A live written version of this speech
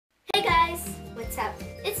what's up?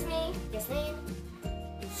 It's me, Jasmine.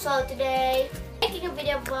 So today, making a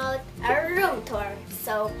video about our room tour.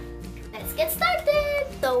 So let's get started.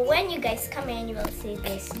 So when you guys come in, you will see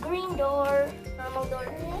this green door, normal door,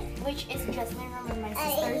 which is Jasmine room and my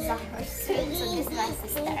sister Zahra's room. So this is my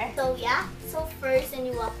sister. So yeah, so first when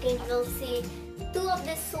you walk in, you will see two of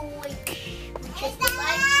the switch, which is the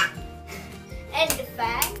light and the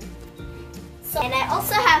fan. So, and I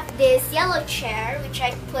also have this yellow chair which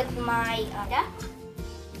I put my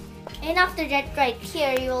and after that right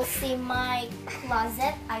here you will see my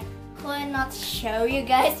closet. I could not show you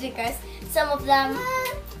guys because some of them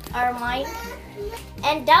are mine.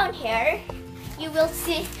 And down here you will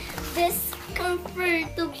see this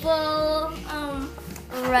comfortable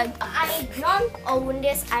rug. I don't own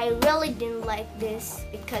this. I really didn't like this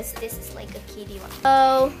because this is like a kiddie one.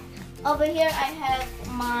 So over here I have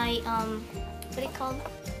my what do you call it?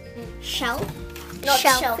 Shelf? Not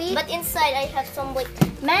shelf. But inside I have some like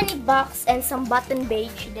many box and some button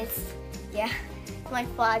beige. That's my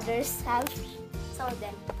father's have some of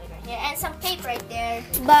them right here and some tape right there.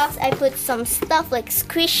 Box I put some stuff like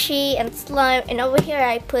squishy and slime, and over here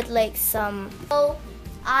I put like some. So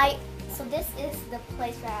this is the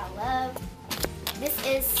place where I love. This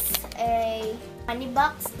is a money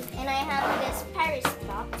box, and I have this Paris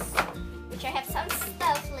box, which I have some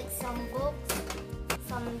stuff like some books,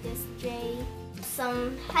 some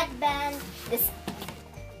some headband. This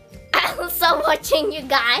I'm also watching you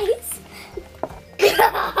guys.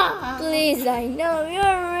 Please, I know you're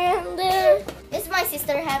around there. This my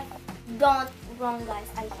sister have. Don't wrong guys.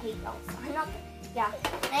 I hate also. I'm not. Yeah.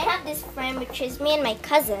 And I have this frame which is me and my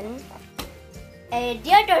cousin.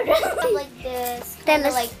 The other like this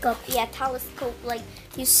telescope. Like, telescope. Like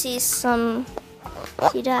you see some.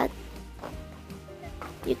 See that?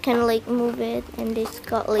 You can like move it, and it's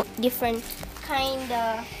got like different kind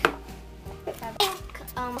of.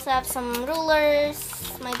 I also have some rulers,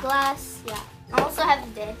 my glass. Yeah. I also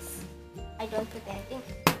have this. I don't put anything.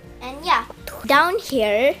 And yeah, down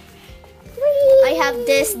here I have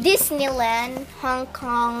this Disneyland Hong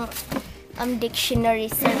Kong dictionary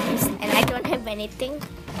service, and I don't have anything.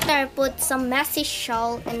 I put some messy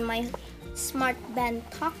shawl and my smart band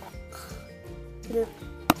talk.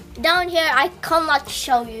 Down here I cannot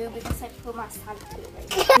show you because I put my son to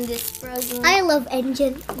it. And this frozen. I love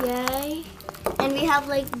engine. Yay. And we have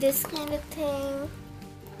like this kind of thing.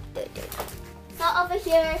 So over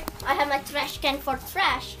here I have my trash can for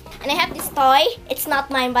trash, and I have this toy. It's not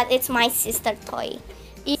mine, but it's my sister toy.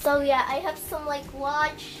 So yeah, I have some like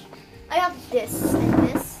watch. I have this and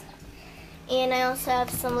this, and I also have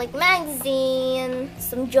some like magazine,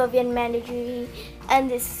 some Jovian Managerie, and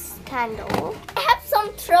this candle. I have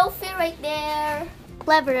some trophy right there.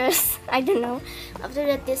 Cleverest, I don't know. After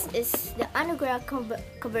that, this is the Anugerah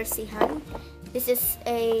Kebersihan. This is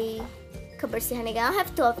a Kebersihan again. I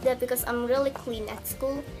have two of them because I'm really clean at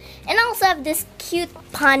school. And I also have this cute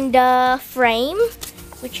panda frame,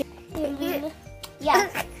 which yeah.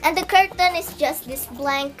 And the curtain is just this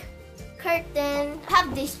blank curtain. I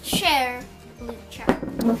have this chair, blue chair.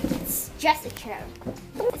 It's just a chair.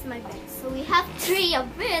 This is my bed. So we have three of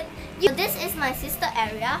it. This is my sister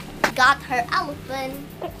area. Got her elephant,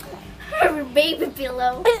 her baby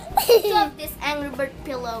pillow. Two of this Angry Bird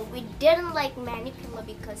pillow. We didn't like many pillow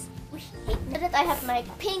because we hate it. I have my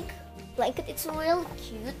pink blanket. It's really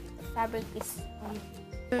cute. The fabric is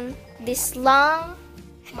this long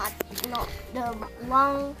the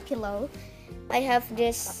long pillow. I have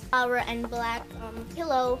this flower and black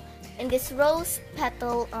pillow, and this rose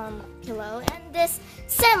petal pillow, and this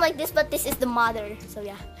same like this, but this is the mother. So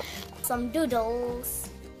yeah, some doodles.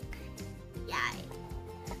 Yeah.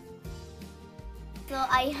 So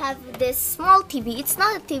I have this small TV. It's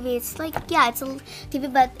not a TV. It's like it's a TV,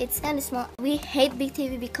 but it's kind of small. We hate big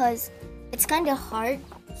TV because it's kind of hard.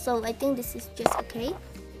 So I think this is just okay.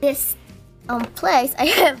 This place I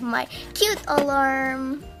have my cute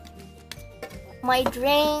alarm, my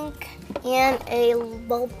drink, and a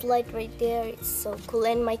bulb light right there. It's so cool.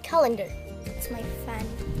 And my calendar. It's my fan.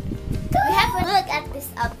 We have a look at this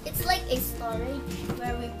up. It's like a storage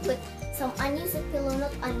where we put some unused pillow,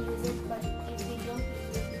 not unused, but if we don't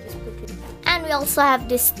use it, we just put it down. And we also have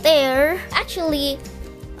this stair. Actually,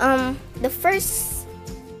 the first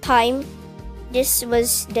time this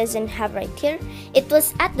doesn't have right here. It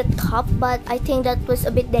was at the top, but I think that was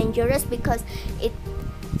a bit dangerous because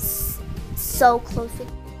it's so close.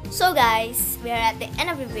 So guys, we are at the end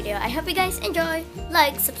of the video. I hope you guys enjoy.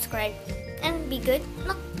 Like, subscribe, and be good,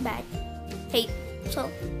 not bad. Hey,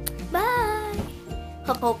 so bye.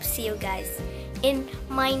 Hope see you guys in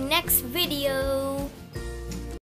my next video.